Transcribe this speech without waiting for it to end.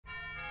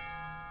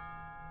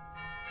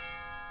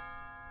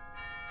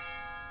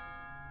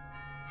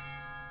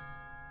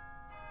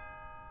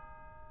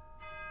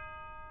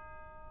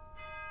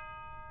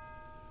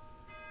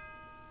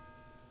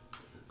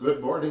Good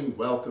morning,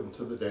 welcome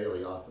to the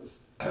Daily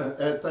Office,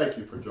 and thank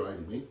you for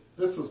joining me.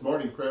 This is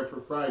morning prayer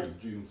for Friday,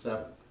 June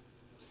 7th.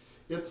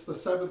 It's the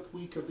 7th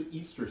week of the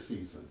Easter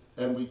season,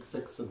 and week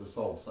 6 in the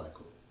Psalm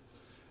cycle.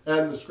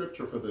 And the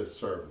scripture for this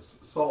service,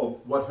 Psalm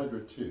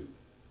 102,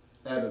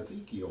 and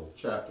Ezekiel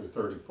chapter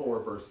 34,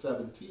 verse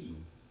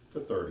 17 to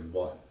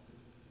 31.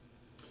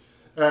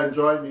 And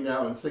join me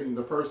now in singing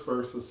the first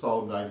verse of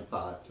Psalm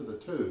 95 to the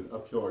tune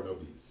of Pure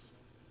Nobis.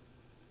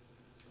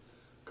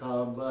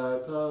 Come,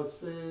 let us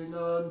sing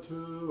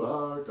unto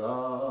our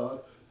God,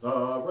 the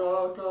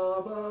rock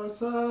of our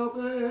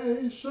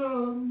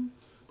salvation.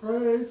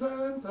 Praise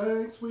and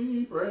thanks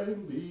we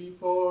bring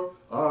before,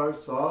 our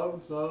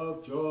songs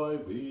of joy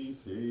we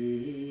sing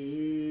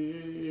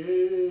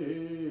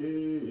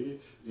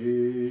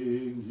you.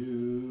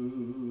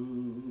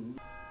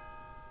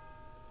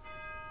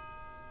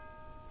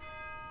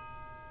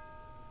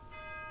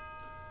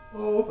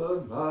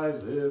 Open my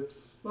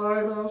lips,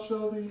 my mouth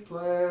shall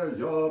declare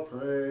your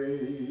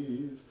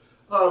praise.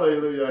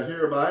 Alleluia,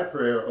 hear my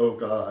prayer, O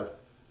God.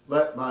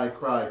 Let my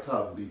cry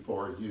come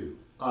before you.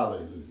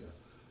 Alleluia.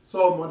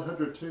 Psalm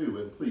 102,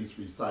 and please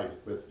recite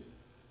it with me.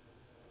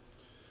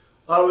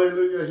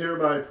 Alleluia, hear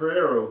my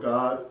prayer, O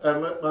God, and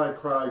let my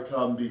cry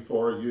come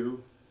before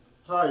you.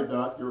 Hide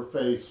not your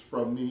face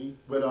from me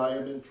when I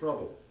am in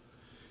trouble.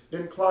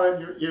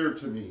 Incline your ear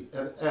to me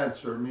and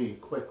answer me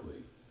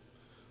quickly.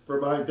 For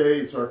my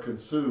days are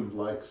consumed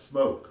like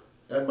smoke,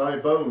 and my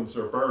bones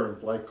are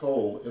burned like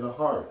coal in a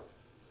hearth.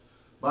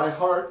 My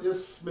heart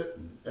is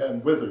smitten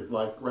and withered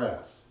like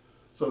grass,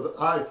 so that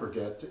I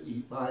forget to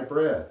eat my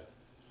bread.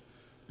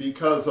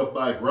 Because of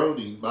my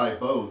groaning, my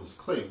bones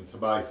cling to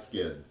my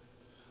skin.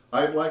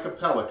 I am like a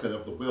pelican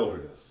of the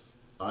wilderness.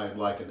 I am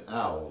like an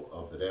owl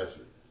of the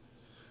desert.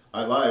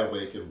 I lie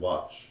awake and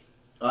watch.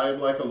 I am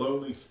like a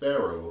lonely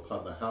sparrow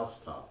upon the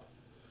housetop.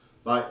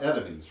 My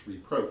enemies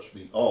reproach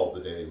me all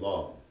the day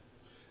long,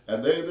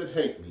 and they that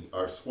hate me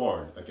are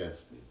sworn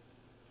against me.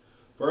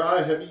 For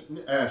I have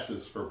eaten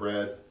ashes for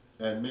bread,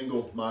 and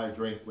mingled my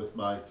drink with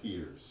my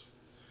tears.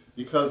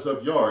 Because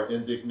of your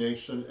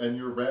indignation and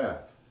your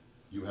wrath,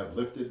 you have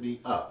lifted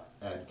me up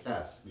and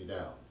cast me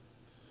down.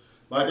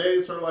 My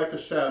days are like a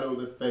shadow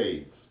that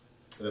fades,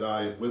 and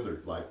I am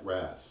withered like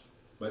grass.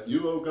 But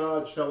you, O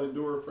God, shall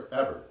endure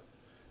forever,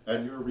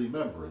 and your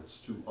remembrance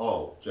to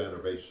all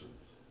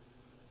generations.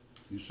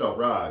 You shall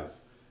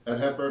rise and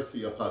have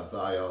mercy upon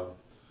Zion,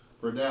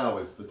 for now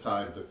is the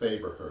time to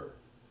favor her.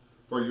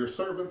 For your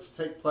servants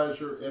take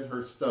pleasure in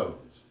her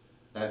stones,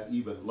 and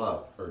even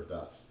love her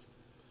dust.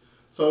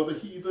 So the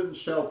heathen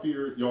shall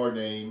fear your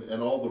name,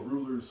 and all the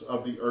rulers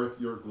of the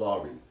earth your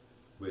glory,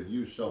 when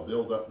you shall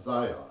build up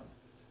Zion,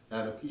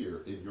 and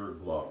appear in your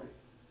glory.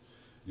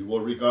 You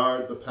will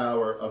regard the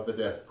power of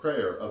the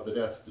prayer of the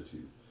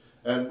destitute,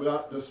 and will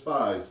not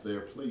despise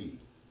their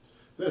plea.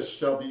 This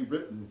shall be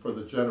written for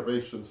the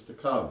generations to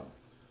come,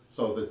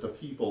 so that the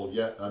people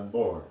yet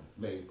unborn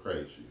may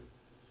praise you.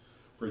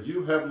 For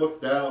you have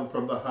looked down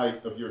from the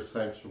height of your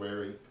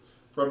sanctuary.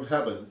 From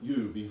heaven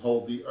you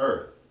behold the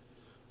earth,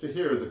 to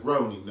hear the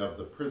groaning of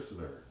the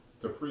prisoner,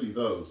 to free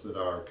those that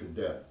are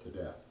condemned to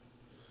death,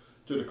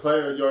 to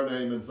declare your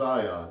name in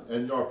Zion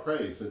and your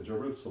praise in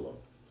Jerusalem,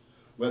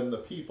 when the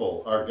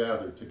people are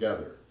gathered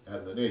together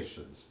and the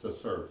nations to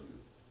serve you.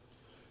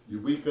 You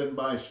weaken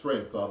my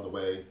strength on the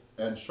way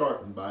and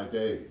shorten my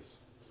days.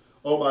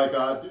 O my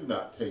God, do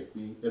not take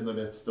me in the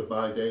midst of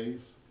my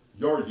days.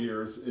 Your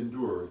years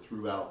endure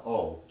throughout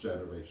all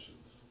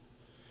generations.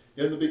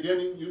 In the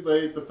beginning you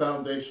laid the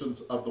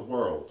foundations of the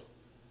world,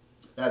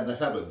 and the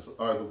heavens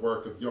are the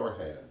work of your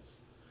hands.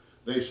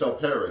 They shall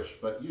perish,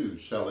 but you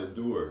shall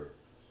endure.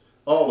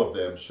 All of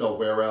them shall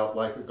wear out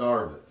like a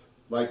garment.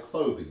 Like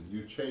clothing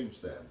you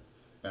change them,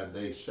 and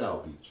they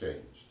shall be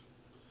changed.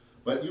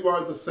 But you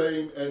are the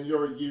same, and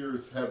your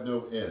years have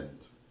no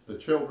end. The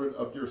children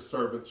of your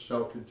servants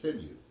shall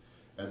continue,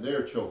 and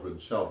their children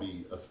shall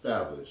be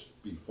established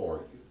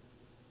before you.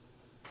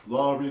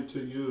 Glory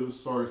to you,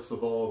 source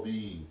of all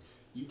being,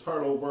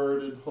 eternal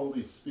Word and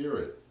Holy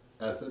Spirit,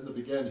 as in the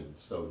beginning,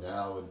 so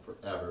now and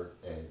forever.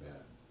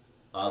 Amen.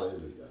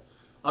 Alleluia.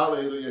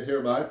 Alleluia,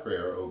 hear my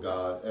prayer, O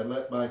God, and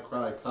let my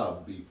cry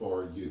come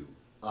before you.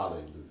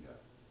 Alleluia.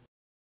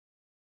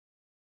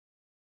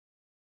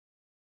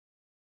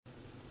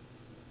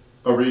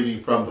 A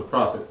reading from the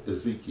prophet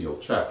Ezekiel,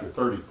 chapter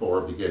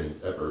 34, beginning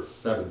at verse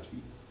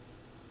 17.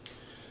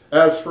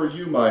 As for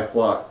you, my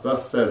flock,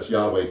 thus says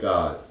Yahweh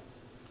God,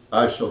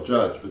 I shall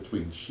judge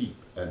between sheep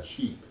and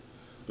sheep,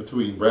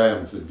 between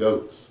rams and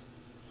goats.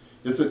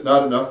 Is it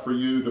not enough for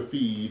you to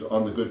feed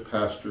on the good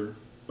pasture,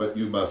 but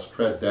you must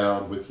tread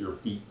down with your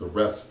feet the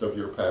rest of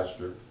your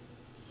pasture?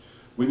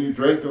 When you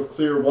drink of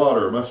clear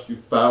water, must you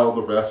foul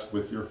the rest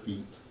with your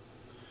feet?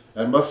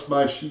 And must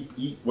my sheep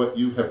eat what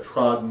you have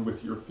trodden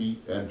with your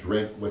feet, and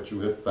drink what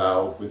you have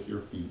fouled with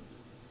your feet?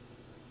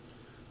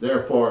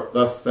 Therefore,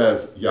 thus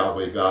says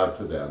Yahweh God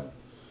to them,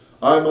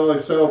 I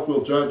myself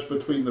will judge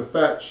between the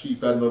fat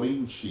sheep and the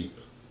lean sheep,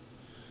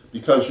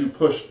 because you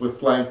pushed with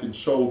flank and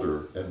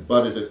shoulder and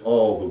butted at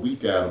all the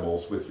weak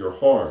animals with your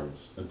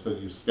horns until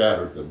you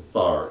scattered them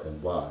far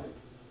and wide.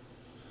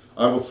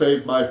 I will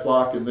save my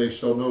flock, and they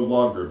shall no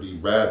longer be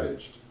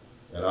ravaged,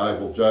 and I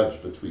will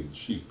judge between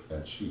sheep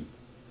and sheep.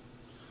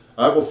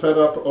 I will set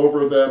up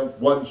over them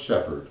one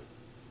shepherd,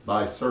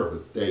 my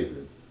servant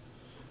David,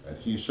 and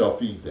he shall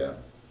feed them.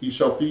 He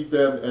shall feed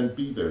them and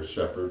be their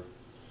shepherd.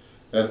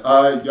 And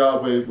I,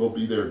 Yahweh, will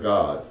be their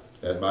God,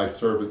 and my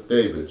servant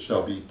David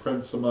shall be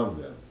prince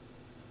among them.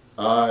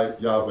 I,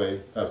 Yahweh,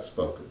 have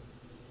spoken.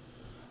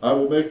 I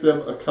will make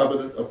them a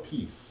covenant of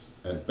peace,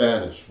 and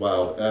banish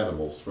wild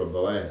animals from the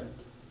land,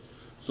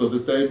 so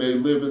that they may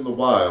live in the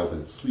wild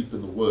and sleep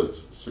in the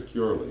woods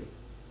securely.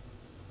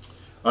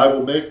 I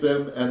will make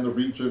them and the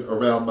region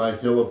around my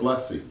hill a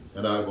blessing,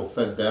 and I will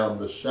send down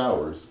the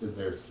showers in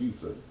their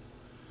season.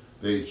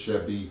 They shall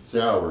be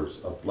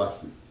showers of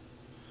blessing.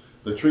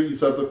 The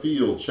trees of the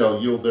field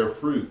shall yield their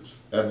fruit,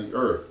 and the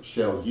earth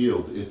shall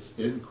yield its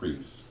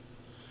increase.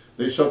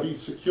 They shall be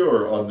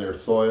secure on their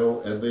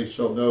soil, and they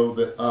shall know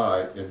that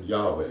I am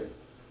Yahweh,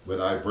 when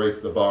I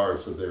break the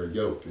bars of their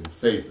yoke and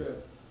save them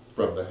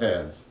from the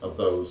hands of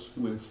those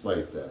who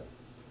enslave them.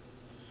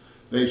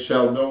 They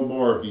shall no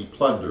more be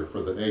plunder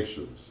for the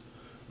nations,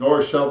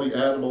 nor shall the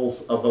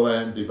animals of the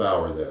land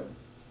devour them.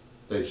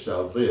 They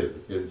shall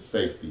live in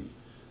safety,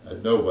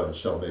 and no one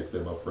shall make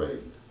them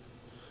afraid.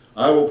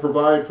 I will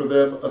provide for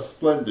them a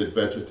splendid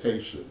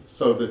vegetation,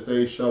 so that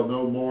they shall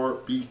no more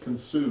be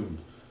consumed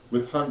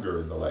with hunger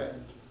in the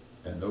land,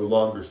 and no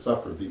longer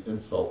suffer the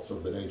insults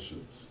of the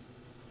nations.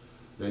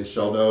 They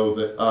shall know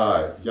that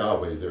I,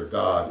 Yahweh, their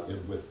God,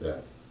 am with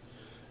them,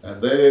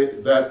 and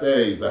that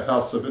they, the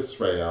house of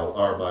Israel,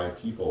 are my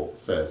people,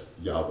 says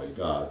Yahweh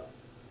God.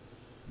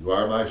 You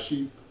are my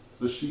sheep,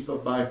 the sheep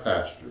of my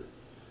pasture,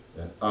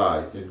 and I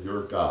am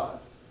your God,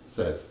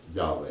 says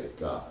Yahweh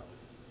God.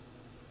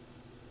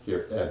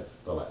 Here ends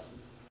the lesson.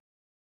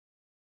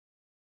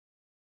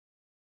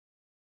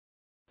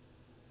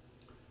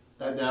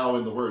 And now,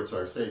 in the words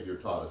our Savior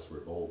taught us, we're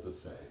bold to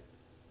say,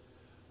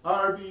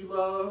 Our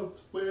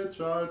beloved, which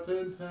art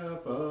in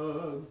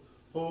heaven,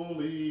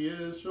 holy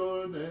is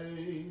your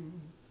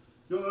name.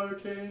 Your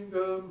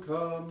kingdom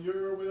come,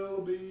 your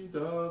will be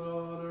done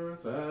on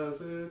earth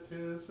as it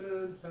is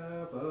in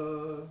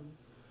heaven.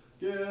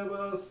 Give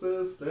us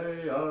this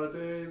day our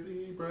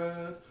daily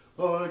bread.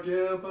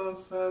 Forgive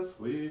us as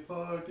we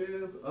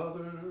forgive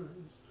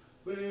others.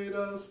 Lead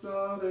us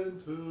not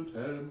into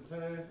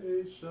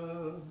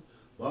temptation,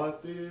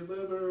 but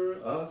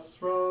deliver us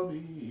from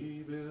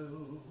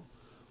evil.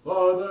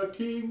 For the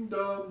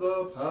kingdom,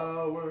 the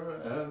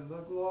power, and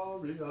the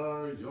glory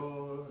are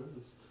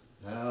yours,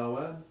 now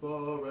and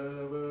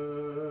forever.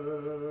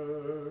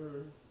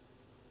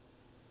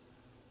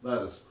 Let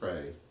us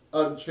pray.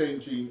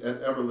 Unchanging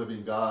and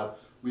ever-living God,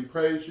 we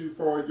praise you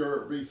for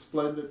your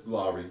resplendent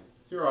glory.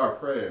 Hear our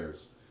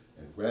prayers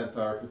and grant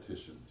our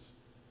petitions.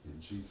 In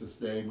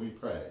Jesus' name we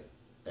pray.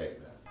 Amen.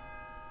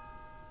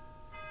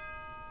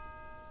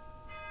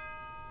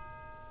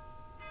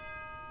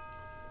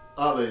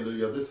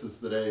 Alleluia, this is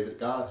the day that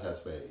God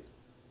has made.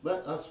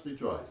 Let us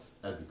rejoice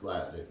and be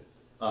glad in it.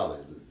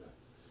 Alleluia.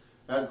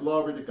 And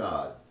glory to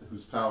God,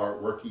 whose power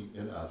working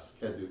in us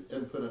can do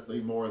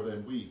infinitely more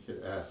than we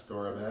can ask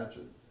or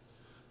imagine.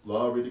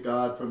 Glory to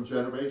God from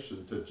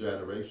generation to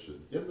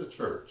generation, in the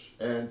church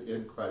and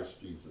in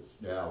Christ Jesus,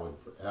 now and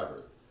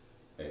forever.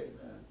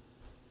 Amen.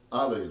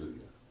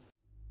 Alleluia.